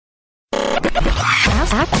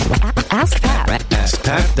Ask Pat.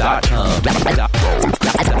 AskPat.com.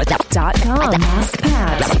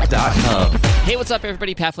 AskPat.com. Hey, what's up,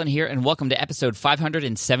 everybody? Pat Flynn here, and welcome to episode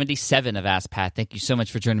 577 of Ask Pat. Thank you so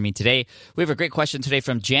much for joining me today. We have a great question today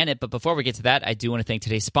from Janet, but before we get to that, I do want to thank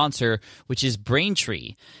today's sponsor, which is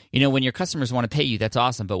Braintree. You know, when your customers want to pay you, that's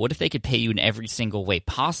awesome, but what if they could pay you in every single way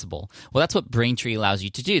possible? Well, that's what Braintree allows you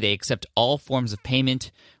to do. They accept all forms of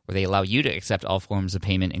payment, or they allow you to accept all forms of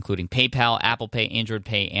payment, including PayPal, Apple Pay, Android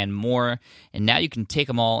Pay, and more. And now you can take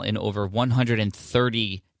them all in over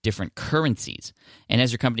 130 different currencies. And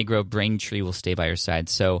as your company grows, Braintree will stay by your side.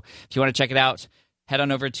 So if you want to check it out, head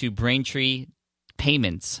on over to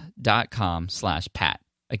BraintreePayments.com/Pat.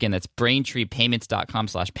 Again, that's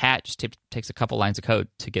BraintreePayments.com/Pat. Just takes a couple lines of code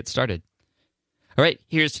to get started. All right,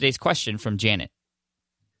 here's today's question from Janet.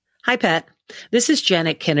 Hi, Pat. This is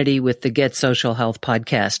Janet Kennedy with the Get Social Health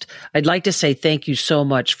podcast. I'd like to say thank you so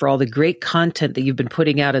much for all the great content that you've been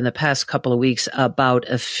putting out in the past couple of weeks about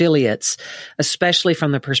affiliates, especially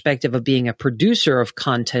from the perspective of being a producer of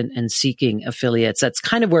content and seeking affiliates. That's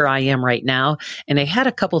kind of where I am right now. And I had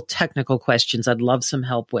a couple technical questions I'd love some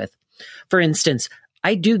help with. For instance,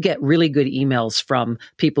 I do get really good emails from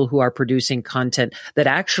people who are producing content that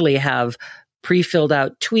actually have pre-filled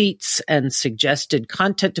out tweets and suggested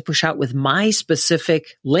content to push out with my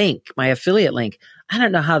specific link, my affiliate link. I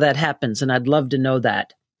don't know how that happens, and I'd love to know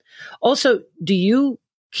that. Also, do you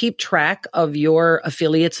keep track of your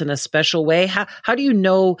affiliates in a special way? How do you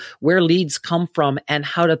know where leads come from and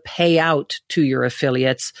how to pay out to your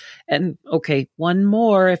affiliates? And okay, one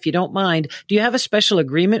more, if you don't mind. Do you have a special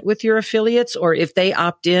agreement with your affiliates, or if they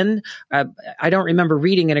opt in? I don't remember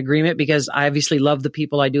reading an agreement because I obviously love the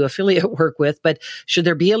people I do affiliate work with, but should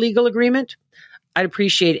there be a legal agreement? I'd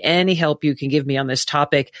appreciate any help you can give me on this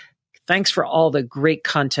topic. Thanks for all the great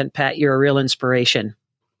content, Pat. You're a real inspiration.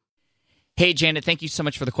 Hey, Janet, thank you so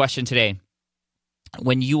much for the question today.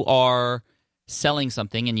 When you are selling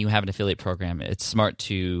something and you have an affiliate program, it's smart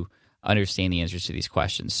to understand the answers to these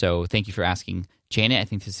questions. So thank you for asking, Janet. I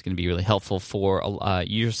think this is going to be really helpful for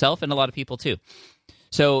yourself and a lot of people too.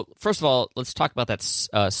 So first of all, let's talk about that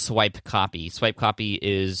swipe copy. Swipe copy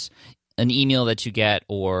is an email that you get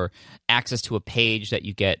or access to a page that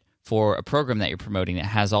you get for a program that you're promoting that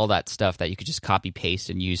has all that stuff that you could just copy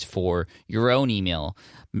paste and use for your own email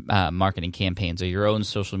marketing campaigns or your own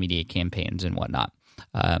social media campaigns and whatnot.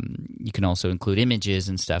 You can also include images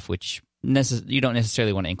and stuff, which you don't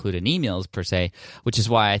necessarily want to include in emails per se, which is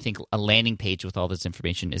why I think a landing page with all this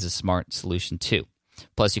information is a smart solution too.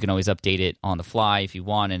 Plus, you can always update it on the fly if you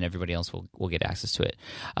want, and everybody else will get access to it.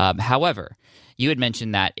 However, you had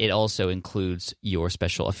mentioned that it also includes your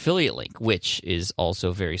special affiliate link, which is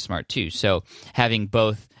also very smart too. So having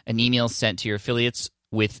both an email sent to your affiliates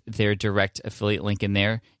with their direct affiliate link in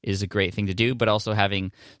there is a great thing to do, but also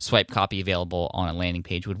having swipe copy available on a landing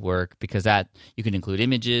page would work because that you can include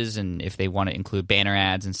images, and if they want to include banner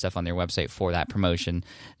ads and stuff on their website for that promotion,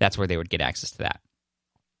 that's where they would get access to that.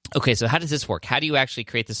 Okay, so how does this work? How do you actually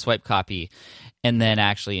create the swipe copy and then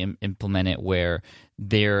actually implement it where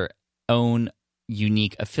their own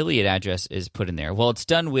unique affiliate address is put in there? Well, it's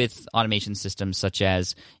done with automation systems such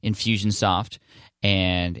as Infusionsoft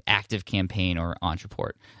and ActiveCampaign or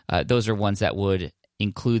Ontraport. Those are ones that would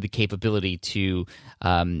include the capability to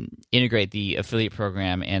integrate the affiliate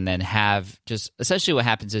program and then have just essentially what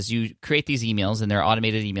happens is you create these emails, and they're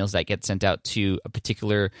automated emails that get sent out to a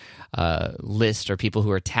particular list or people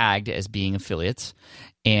who are tagged as being affiliates,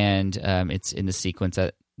 and it's in the sequence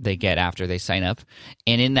that they get after they sign up.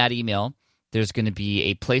 And in that email, there's going to be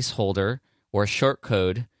a placeholder or a short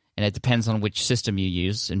code, and it depends on which system you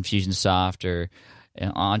use, Infusionsoft or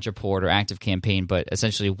Ontraport or ActiveCampaign, but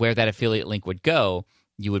essentially where that affiliate link would go,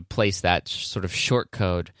 you would place that sort of short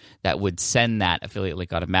code that would send that affiliate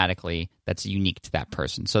link automatically that's unique to that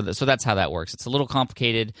person. So that's how that works. It's a little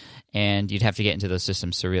complicated, and you'd have to get into those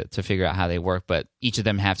systems to figure out how they work, but each of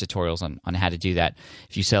them have tutorials on how to do that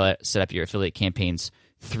if you set up your affiliate campaigns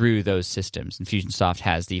through those systems. Infusionsoft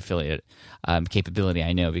has the affiliate capability,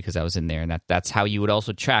 I know, because I was in there, and that's how you would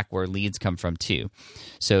also track where leads come from too.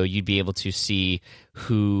 So you'd be able to see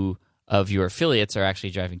who of your affiliates are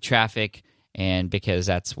actually driving traffic, and because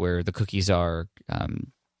that's where the cookies are,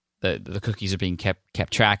 the cookies are being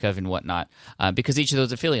kept track of and whatnot, because each of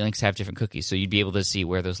those affiliate links have different cookies. So you'd be able to see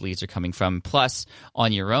where those leads are coming from. Plus,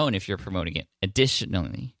 on your own, if you're promoting it,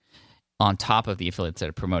 additionally, on top of the affiliates that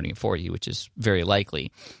are promoting it for you, which is very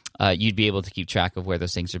likely, you'd be able to keep track of where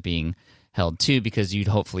those things are being held to, because you'd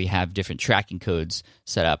hopefully have different tracking codes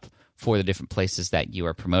set up for the different places that you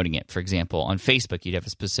are promoting it. For example, on Facebook, you'd have a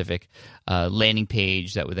specific landing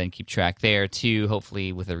page that would then keep track there too,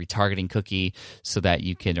 hopefully with a retargeting cookie so that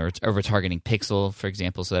you can, or a retargeting pixel, for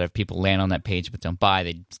example, so that if people land on that page but don't buy,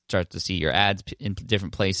 they start to see your ads in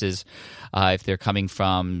different places. If they're coming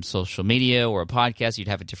from social media or a podcast, you'd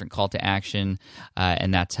have a different call to action,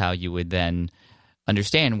 and that's how you would then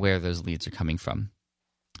understand where those leads are coming from.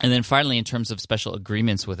 And then finally, in terms of special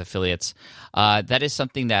agreements with affiliates, that is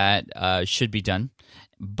something that should be done,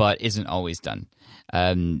 but isn't always done.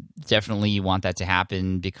 Definitely you want that to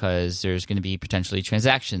happen because there's going to be potentially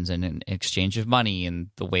transactions and an exchange of money and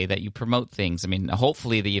the way that you promote things. I mean,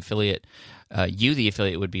 hopefully the affiliate, the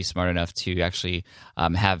affiliate, would be smart enough to actually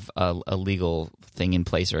have a legal thing in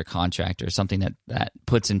place or a contract or something that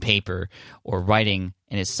puts in paper or writing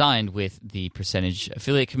and is signed with the percentage.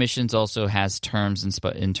 Affiliate commissions also has terms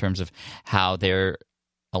in terms of how they're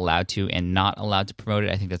allowed to and not allowed to promote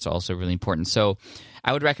it. I think that's also really important. So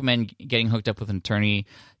I would recommend getting hooked up with an attorney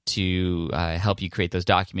to help you create those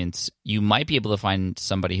documents. You might be able to find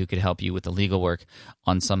somebody who could help you with the legal work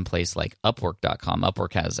on some place like Upwork.com.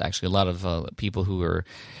 Upwork has actually a lot of people who are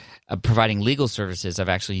providing legal services. I've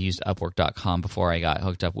actually used Upwork.com before I got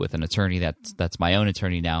hooked up with an attorney. That's my own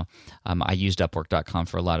attorney now. I used Upwork.com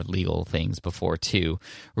for a lot of legal things before too,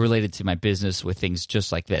 related to my business with things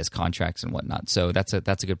just like this, contracts and whatnot. So that's a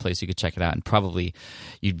good place you could check it out, and probably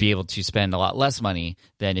you'd be able to spend a lot less money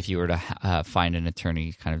than if you were to find an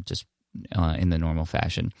attorney kind of just in the normal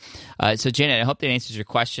fashion. So Janet, I hope that answers your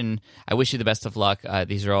question. I wish you the best of luck.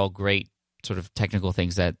 These are all great sort of technical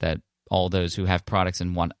things that all those who have products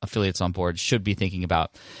and want affiliates on board should be thinking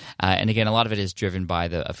about. And again, a lot of it is driven by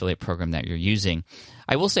the affiliate program that you're using.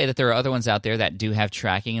 I will say that there are other ones out there that do have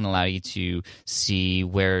tracking and allow you to see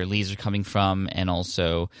where leads are coming from, and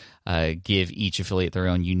also give each affiliate their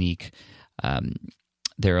own unique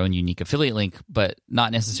affiliate link, but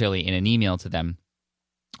not necessarily in an email to them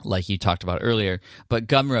like you talked about earlier. But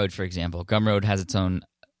Gumroad, for example, Gumroad has its own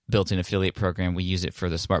built-in affiliate program. We use it for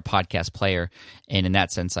the Smart Podcast Player, and in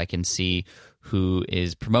that sense I can see who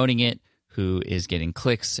is promoting it, who is getting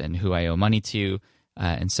clicks, and who I owe money to,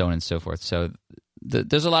 and so on and so forth. So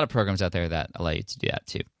there's a lot of programs out there that allow you to do that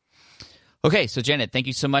too. Okay, so Janet, thank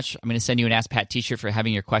you so much. I'm going to send you an Ask Pat t-shirt for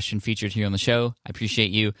having your question featured here on the show. I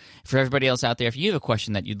appreciate you. For everybody else out there, if you have a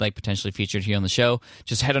question that you'd like potentially featured here on the show,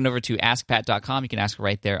 just head on over to askpat.com. You can ask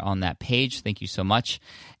right there on that page. Thank you so much.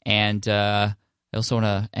 And I also want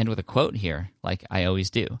to end with a quote here, like I always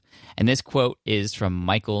do. And this quote is from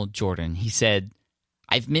Michael Jordan. He said,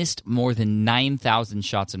 "I've missed more than 9,000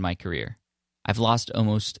 shots in my career. I've lost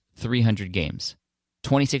almost 300 games.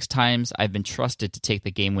 26 times I've been trusted to take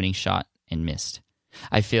the game-winning shot and missed.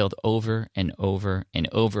 I failed over and over and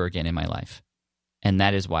over again in my life. And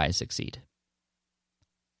that is why I succeed."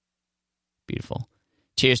 Beautiful.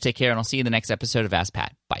 Cheers, take care, and I'll see you in the next episode of Ask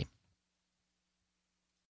Pat. Bye.